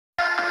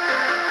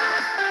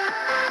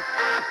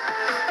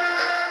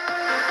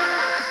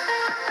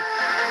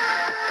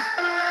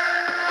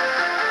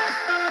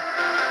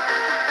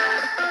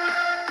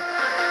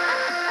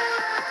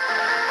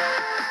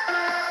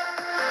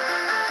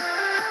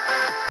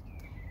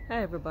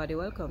Hi everybody,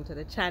 welcome to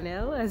the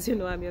channel. As you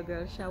know, I'm your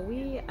girl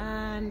Shawee,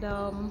 and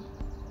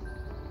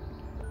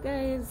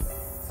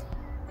guys,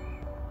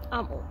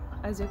 I'm up.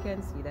 As you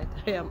can see that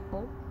I am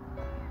up,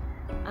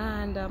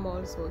 and I'm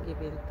also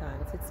giving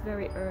thanks. It's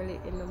very early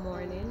in the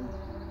morning,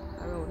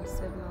 around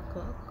 7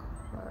 o'clock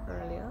or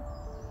earlier,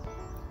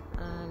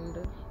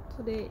 and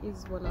today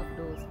is one of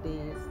those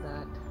days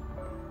that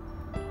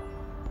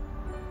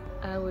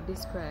I would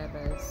describe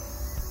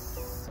as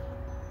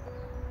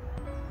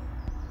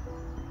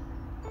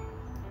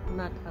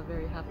not a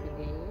very happy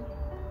day.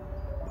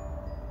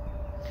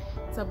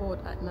 It's about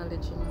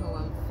acknowledging how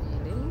I'm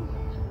feeling,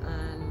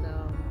 and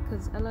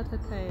because a lot of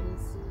times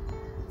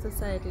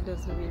society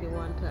doesn't really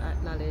want to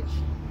acknowledge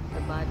the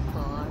bad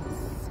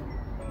parts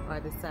or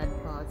the sad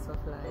parts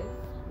of life.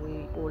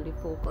 We only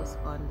focus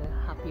on the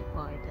happy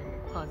part and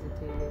the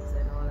positives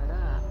and all of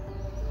that,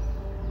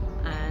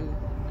 and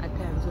at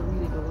times we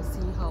really don't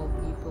see how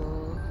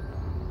people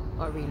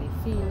are really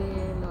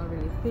feeling or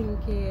really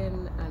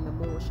thinking and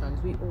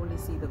emotions. We only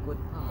see the good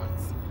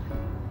parts.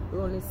 We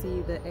only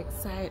see the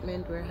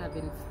excitement, we're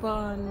having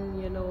fun,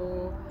 you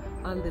know,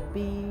 on the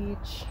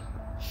beach,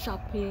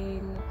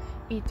 shopping,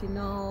 eating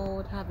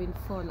out, having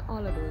fun,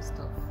 all of those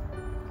stuff.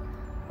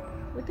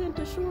 We tend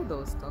to show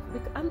those stuff,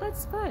 and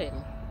that's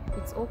fine.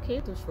 It's okay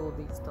to show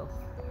these stuff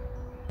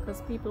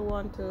because people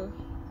want to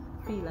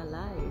feel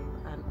alive,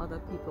 and other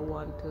people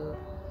want to,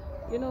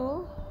 you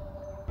know,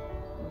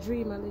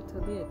 dream a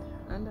little bit,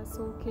 and that's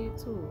okay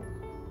too.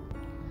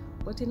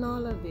 But in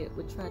all of it,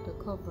 we try to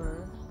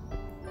cover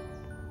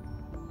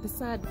the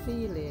sad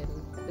feeling,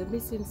 the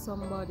missing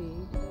somebody,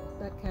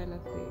 that kind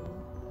of thing.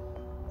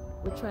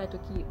 We try to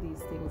keep these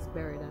things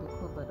buried and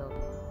covered up.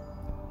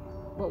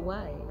 But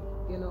why?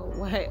 You know,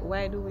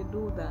 why do we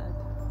do that?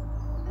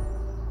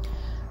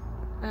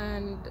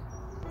 And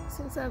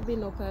since I've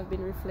been up, I've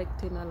been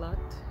reflecting a lot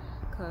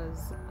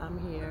because I'm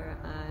here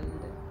and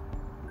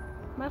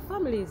my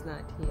family is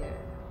not here.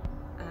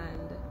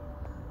 And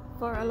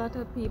for a lot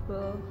of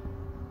people,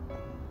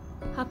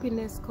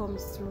 happiness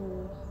comes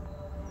through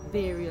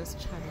various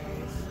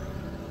channels.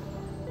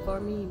 For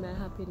me, my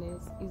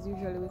happiness is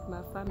usually with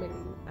my family,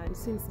 and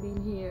since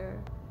being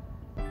here,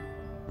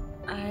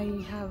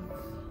 I have,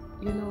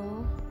 you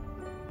know,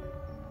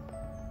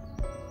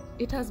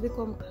 it has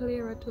become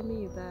clearer to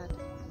me that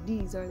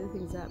these are the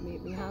things that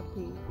make me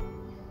happy.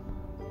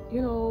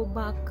 You know,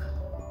 back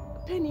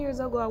 10 years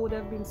ago, I would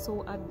have been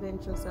so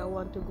adventurous. I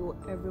want to go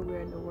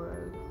everywhere in the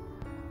world.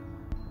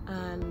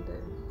 And,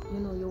 you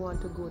know, you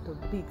want to go to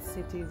big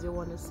cities, you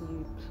want to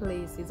see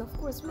places. Of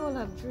course, we all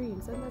have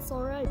dreams, and that's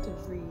all right to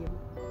dream.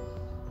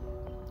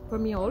 For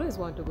me, I always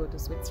want to go to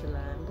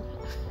Switzerland.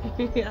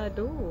 I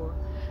do.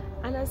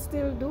 And I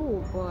still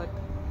do. But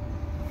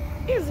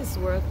is this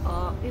worth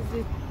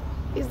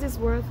is this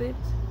worth it?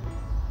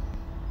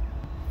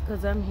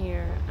 Because I'm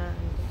here, and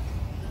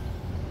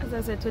as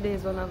I said, today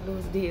is one of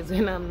those days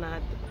when I'm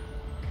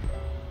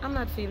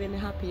not feeling the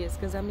happiest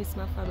because I miss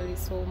my family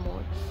so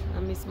much.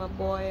 I miss my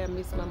boy, I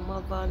miss my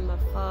mother and my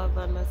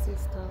father and my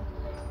sister.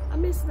 I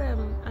miss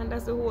them, and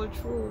that's the whole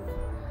truth.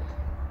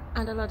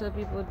 And a lot of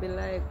people would be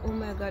like, oh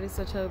my God, it's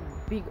such a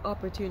big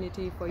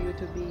opportunity for you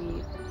to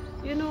be,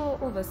 you know,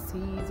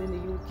 overseas in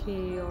the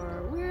UK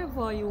or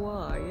wherever you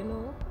are, you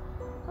know.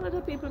 A lot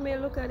of people may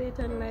look at it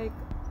and like,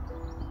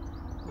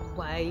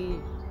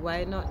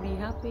 why not be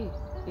happy?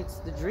 It's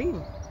the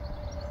dream.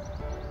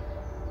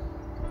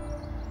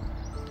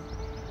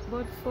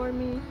 But for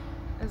me,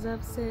 as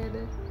I've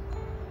said,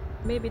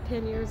 maybe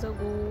 10 years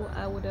ago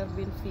I would have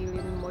been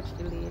feeling much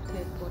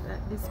elated, but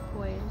at this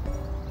point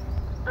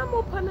I'm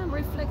up and I'm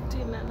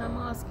reflecting and I'm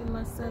asking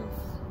myself,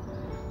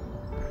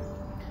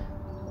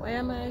 why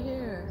am I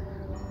here?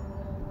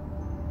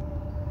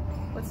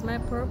 What's my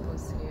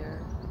purpose here?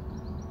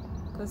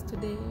 Because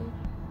today,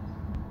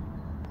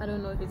 I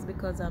don't know if it's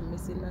because I'm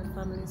missing my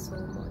family so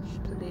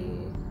much.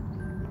 Today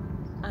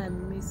I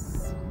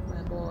miss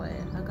my boy.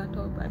 I got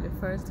up and the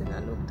first thing I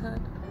looked at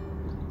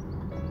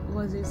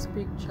was his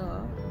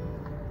picture,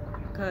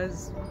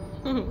 because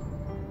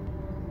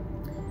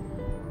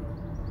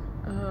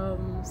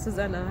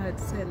Susanna had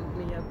sent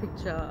me a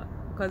picture,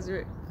 because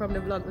from the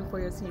vlog before,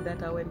 you see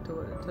that I went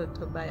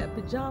to buy a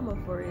pajama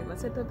for him, a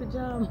set of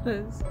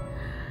pajamas,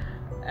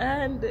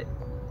 and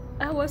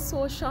I was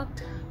so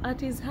shocked at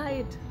his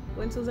height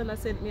when Susanna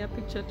sent me a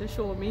picture to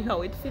show me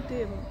how it fit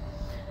him.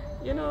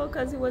 You know,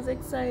 because he was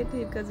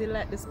excited because he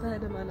liked the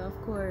Spider-Man, of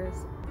course.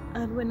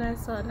 And when I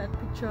saw that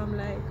picture, I'm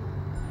like,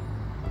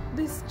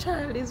 this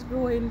child is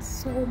growing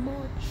so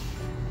much,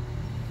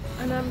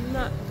 and I'm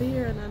not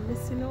there, and I'm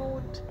missing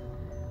out.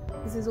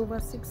 This is over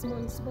 6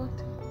 months, but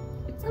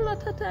it's a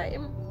lot of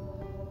time.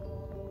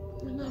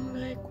 And I'm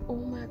like, oh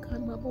my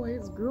God, my boy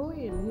is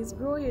growing. He's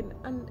growing,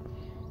 and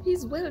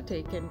he's well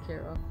taken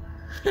care of.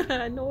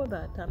 I know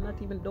that. I'm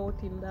not even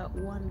doubting that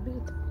one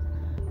bit.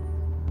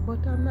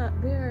 But I'm not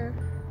there.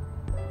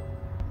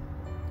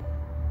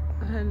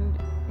 And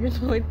you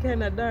know, it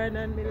kind of dawned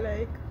on me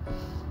like,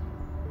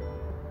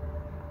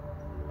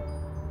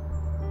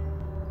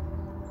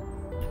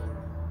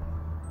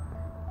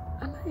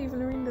 am I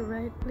even in the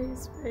right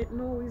place right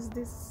now? Is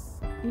this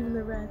even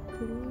the right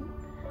thing?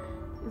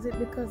 Is it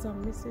because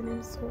I'm missing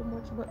him so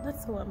much? But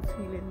that's how I'm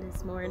feeling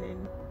this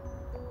morning.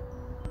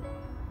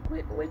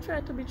 We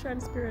try to be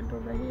transparent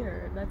over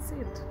here. That's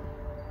it.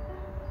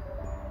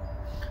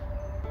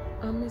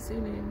 I'm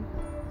missing him.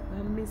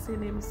 I'm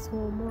missing him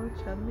so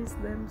much. I miss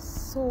them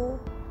so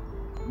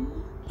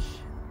much.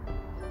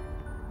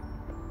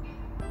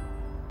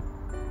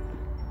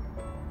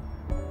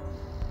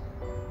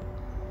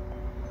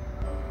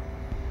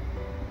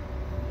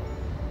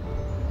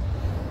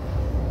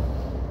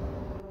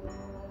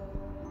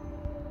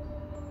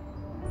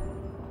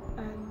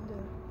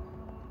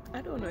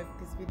 I don't know if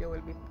this video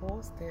will be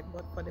posted,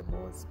 but for the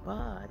most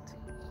part,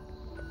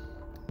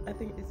 I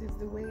think this is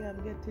the way I'm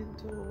getting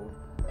to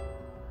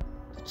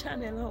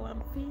channel how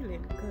I'm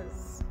feeling,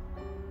 because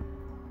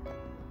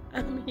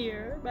I'm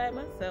here by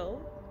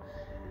myself.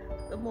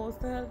 The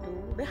most I'll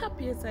do, the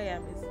happiest I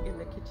am is in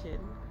the kitchen,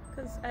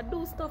 because I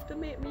do stuff to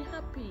make me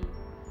happy.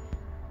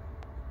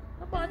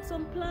 I bought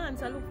some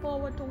plants. I look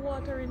forward to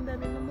watering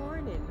them in the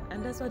morning,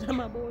 and that's what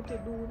I'm about to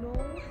do now.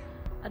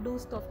 I do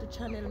stuff to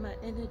channel my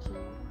energy.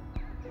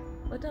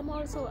 But I'm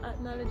also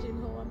acknowledging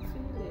how I'm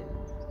feeling,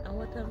 and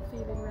what I'm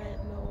feeling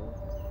right now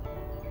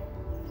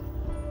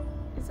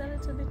is a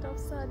little bit of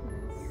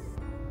sadness.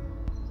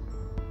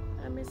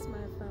 I miss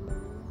my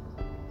family.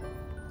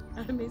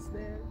 I miss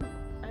them.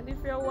 And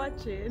if you're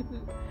watching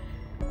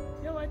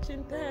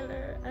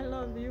Tyler, I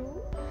love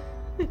you.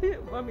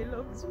 Mommy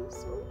loves you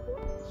so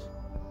much.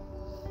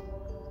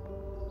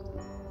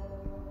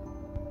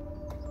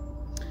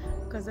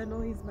 Because I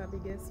know he's my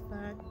biggest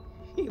fan.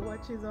 He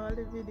watches all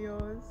the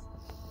videos.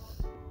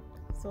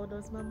 So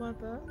does my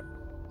mother.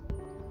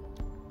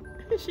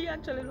 She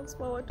actually looks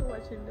forward to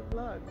watching the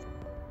vlogs.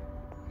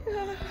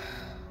 Yeah.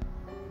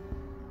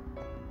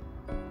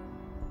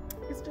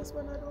 It's just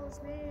one of those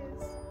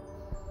days.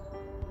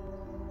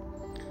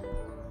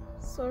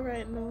 So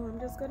right now I'm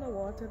just gonna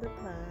water the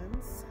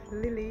plants,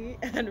 Lily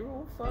and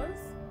Rufus.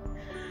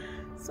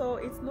 So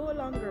it's no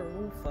longer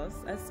Rufus.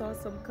 I saw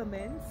some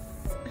comments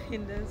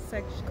in the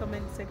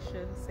comment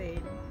section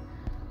saying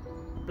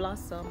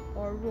Blossom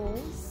or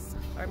Rose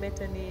are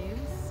better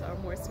names, or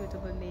more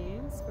suitable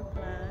names for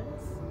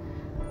plants,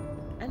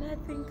 and I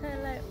think I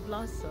like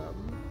Blossom.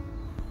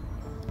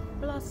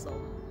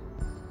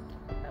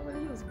 I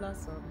will use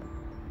Blossom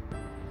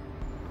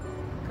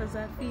because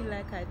I feel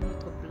like I need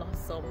to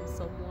blossom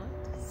somewhat.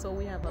 So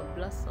we have a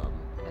Blossom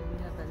and we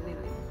have a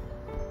Lily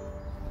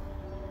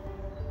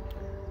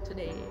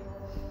today.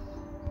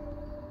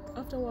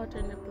 After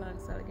watering the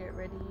plants, I'll get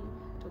ready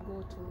to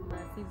go to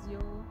my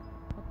physio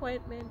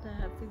appointment.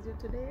 I have physio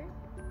today,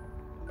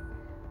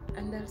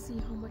 and I'll see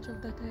how much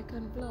of that I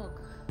can vlog.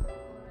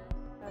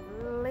 I have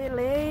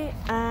Lily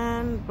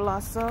and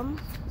Blossom.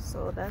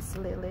 So that's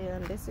Lily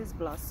and this is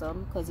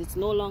Blossom, because it's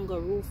no longer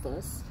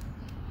Rufus,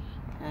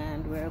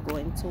 and we're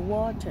going to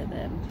water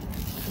them.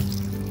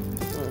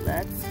 So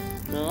that's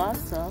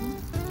Blossom,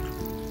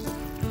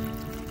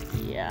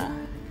 yeah,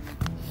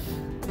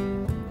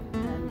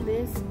 and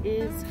this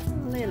is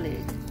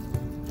Lily.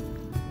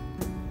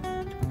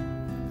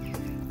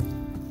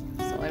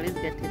 Soil is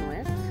getting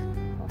wet,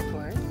 of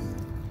course.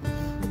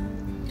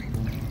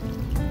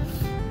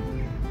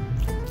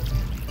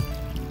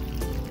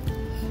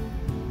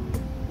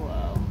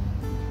 Wow,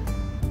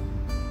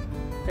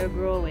 they're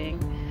growing.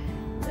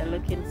 They're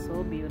looking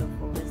so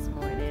beautiful this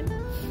morning,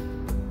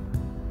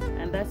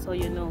 and that's how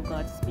you know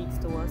God speaks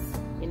to us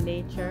in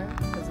nature.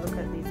 Because look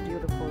at these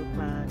beautiful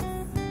plants.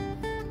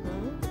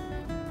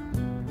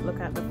 Look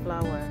at the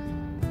flower.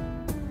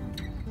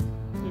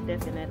 He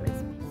definitely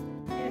speaks.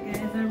 Yeah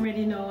guys, I'm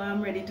ready now.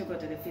 I'm ready to go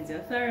to the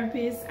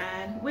physiotherapist,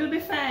 and we'll be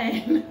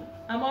fine.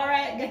 I'm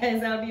alright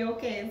guys, I'll be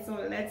okay. So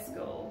let's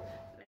go.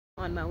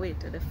 On my way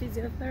to the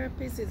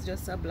physiotherapist. It's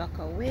just a block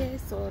away,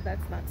 so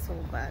that's not so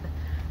bad.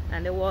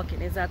 And the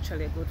walking is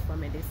actually good for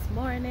me this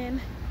morning.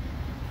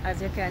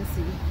 As you can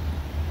see,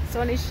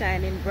 sun is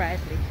shining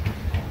brightly,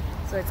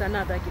 so it's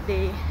another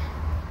day.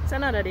 It's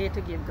another day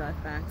to give God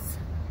thanks.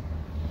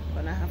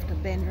 Gonna have to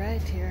bend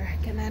right here.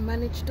 Can I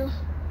manage to?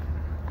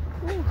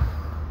 Ooh.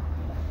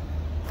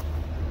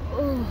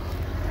 Ooh.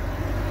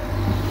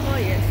 Oh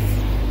yes.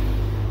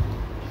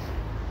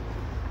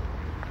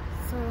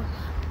 So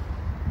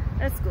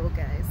let's go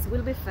guys.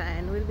 We'll be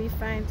fine. We'll be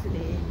fine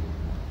today.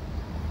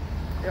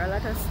 There are a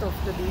lot of stuff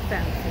to be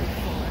thankful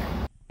for.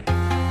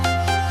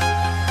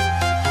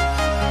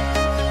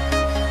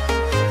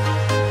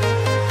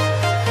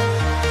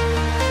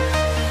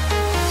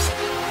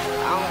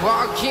 I'm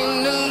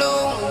walking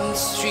alone, the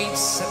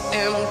streets are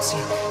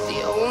empty.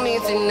 The only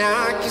thing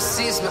I can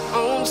see is my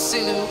own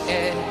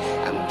silhouette.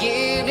 I'm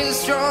getting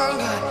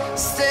stronger,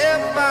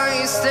 step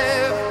by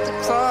step. The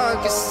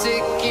clock is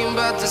ticking,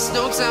 but there's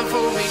no time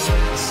for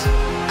regrets.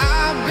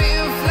 I've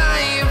been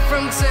flying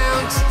from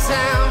town to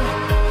town,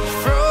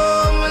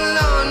 from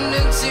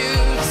London to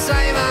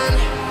Taiwan.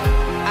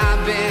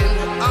 I've been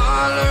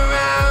all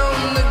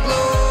around the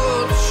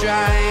globe,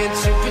 trying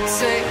to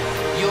protect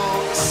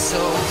your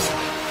soul.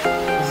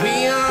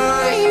 We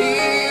are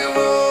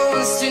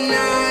heroes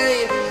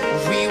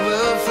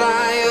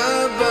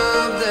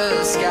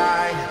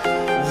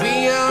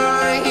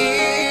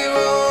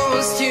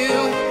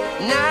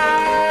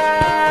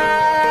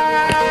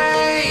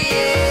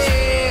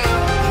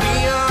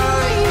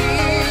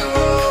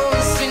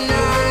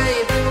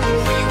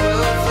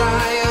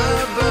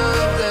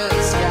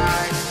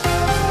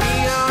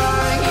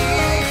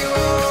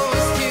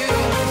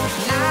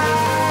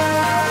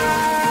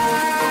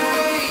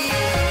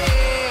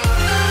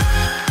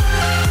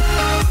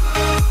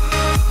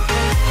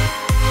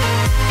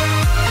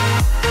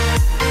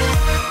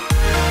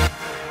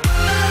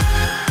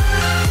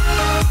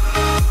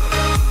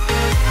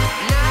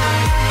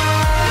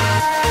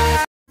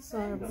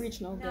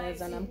now, guys,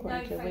 and I'm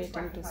currently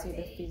waiting to see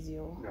the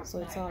physio, so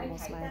it's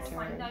almost my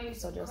turn,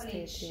 so just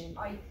stay tuned.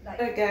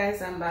 Hey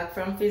guys, I'm back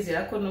from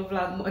physio. I couldn't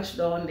vlog much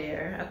down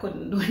there. I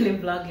couldn't do any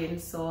vlogging,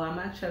 so I'm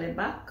actually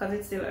back because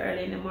it's still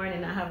early in the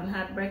morning. I haven't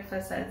had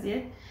breakfast as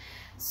yet,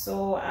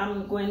 so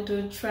I'm going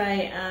to try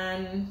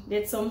and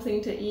get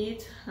something to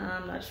eat.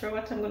 I'm not sure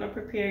what I'm going to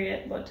prepare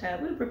yet, but I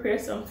will prepare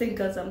something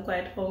because I'm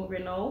quite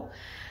hungry now.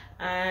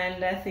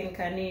 And I think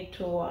I need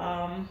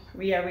to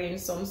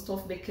rearrange some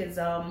stuff because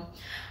I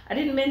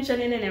didn't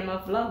mention in any of my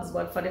vlogs,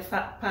 but for the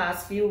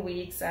past few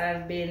weeks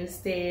I've been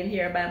staying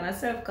here by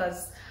myself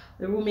because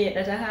the roommate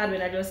that I had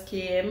when I just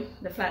came,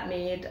 the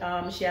flatmate,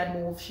 she had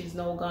moved. She's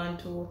now gone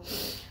to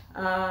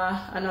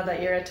another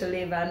area to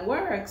live and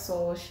work,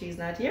 so she's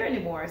not here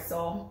anymore.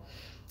 So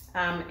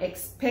I'm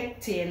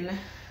expecting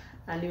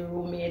a new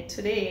roommate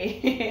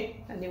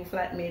today, a new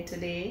flatmate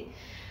today.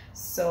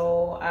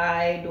 So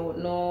I don't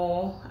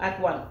know at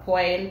what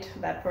point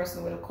that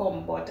person will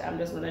come, but I'm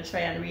just gonna try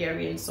and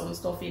rearrange some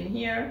stuff in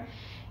here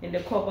in the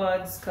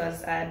cupboards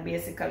because I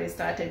basically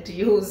started to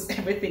use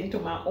everything to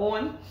my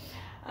own.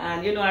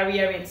 And you know, I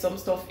rearranged some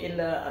stuff in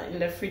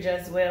the fridge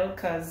as well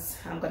because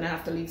I'm gonna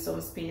have to leave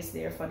some space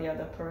there for the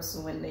other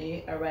person when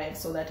they arrive,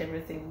 so that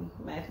everything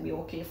might be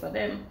okay for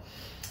them.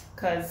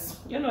 Because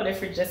you know, the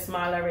fridge is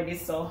small already,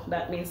 so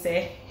that means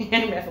I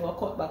have to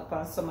cut back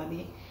on some of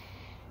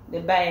the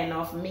buying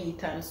of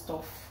meat and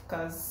stuff,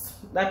 because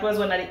that was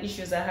one of the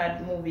issues I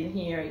had moving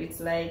here.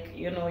 It's like,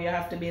 you know, you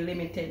have to be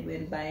limited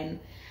when buying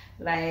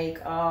like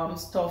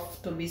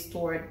stuff to be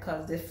stored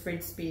because the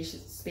fridge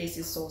space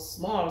is so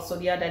small. So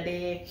the other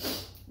day,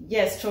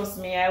 yes, trust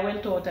me, I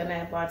went out and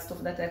I bought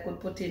stuff that I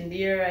could put in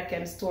there. I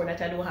can store that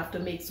I don't have to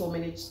make so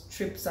many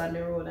trips on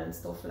the road and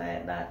stuff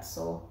like that.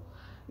 So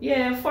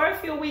yeah, for a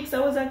few weeks I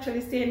was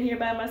actually staying here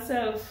by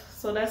myself,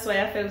 so that's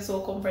why I felt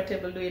so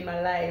comfortable doing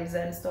my lives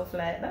and stuff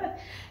like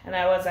that. And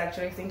I was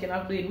actually thinking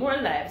of doing more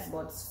lives,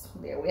 but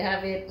there we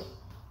have it.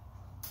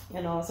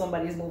 You know,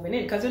 somebody's moving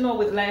in, because you know,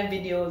 with live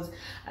videos,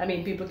 I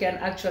mean, people can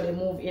actually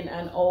move in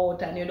and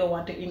out, and you don't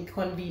want to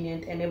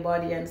inconvenience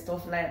anybody and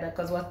stuff like that.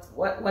 Because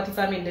what if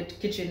I'm in the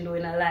kitchen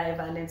doing a live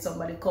and then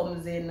somebody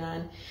comes in,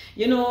 and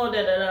you know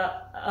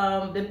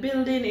that the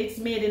building, it's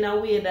made in a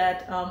way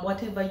that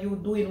whatever you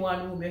do in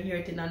one room, you hear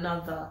it in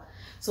another.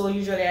 So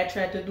usually I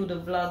try to do the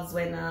vlogs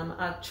when I'm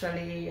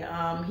actually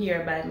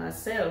here by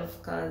myself,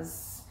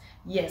 because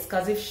yes,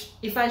 because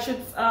if I should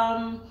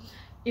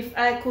if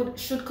I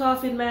should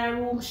cough in my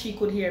room, she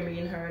could hear me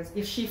in hers.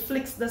 If she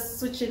flicks the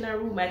switch in her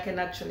room, I can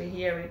actually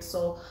hear it.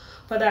 So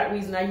for that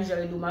reason, I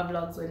usually do my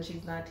vlogs when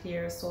she's not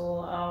here.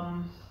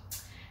 So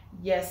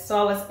yes,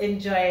 so I was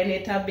enjoying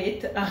it a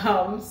bit,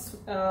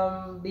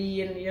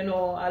 being, you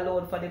know,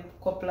 alone for the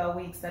couple of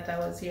weeks that I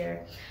was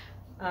here.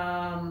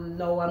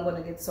 Now I'm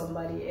gonna get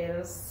somebody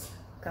else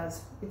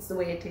because it's the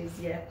way it is,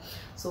 yeah.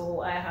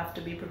 So I have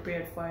to be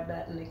prepared for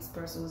that next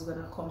person who's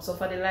gonna come. So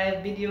for the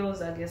live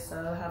videos, I guess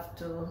I'll have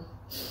to,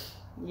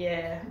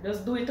 yeah,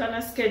 just do it on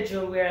a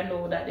schedule where I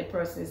know that the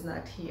person is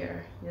not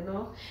here, you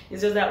know.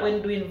 It's just that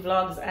when doing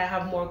vlogs, I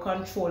have more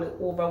control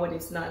over when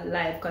it's not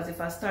live, because if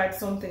I start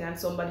something and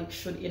somebody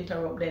should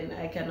interrupt, then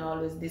I can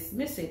always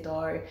dismiss it,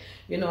 or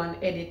you know, and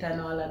edit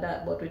and all of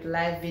that. But with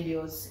live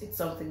videos, it's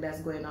something that's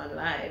going on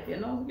live, you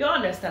know. You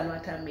understand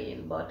what I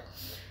mean? But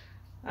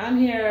I'm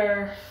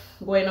here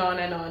going on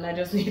and on. I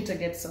just need to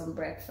get some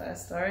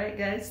breakfast. All right,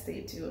 guys,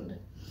 stay tuned.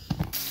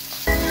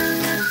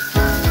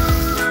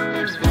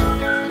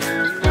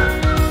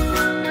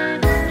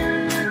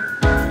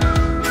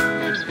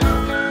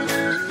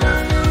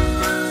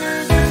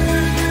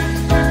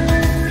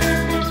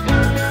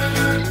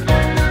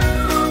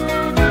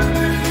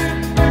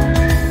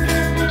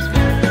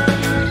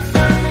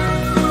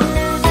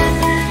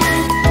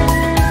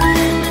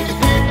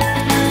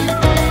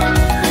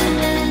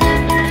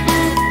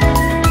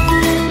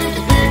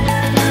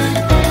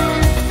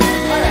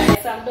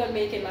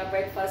 Making my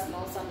breakfast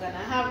now, so I'm gonna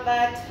have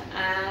that,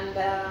 and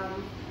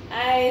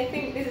I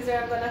think this is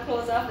where I'm gonna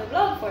close off the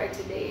vlog for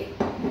today.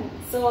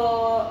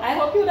 So I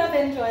hope you have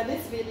enjoyed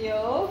this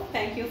video.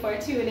 Thank you for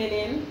tuning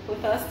in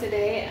with us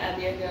today,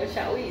 and your girl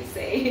Shawee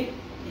say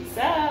peace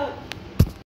out.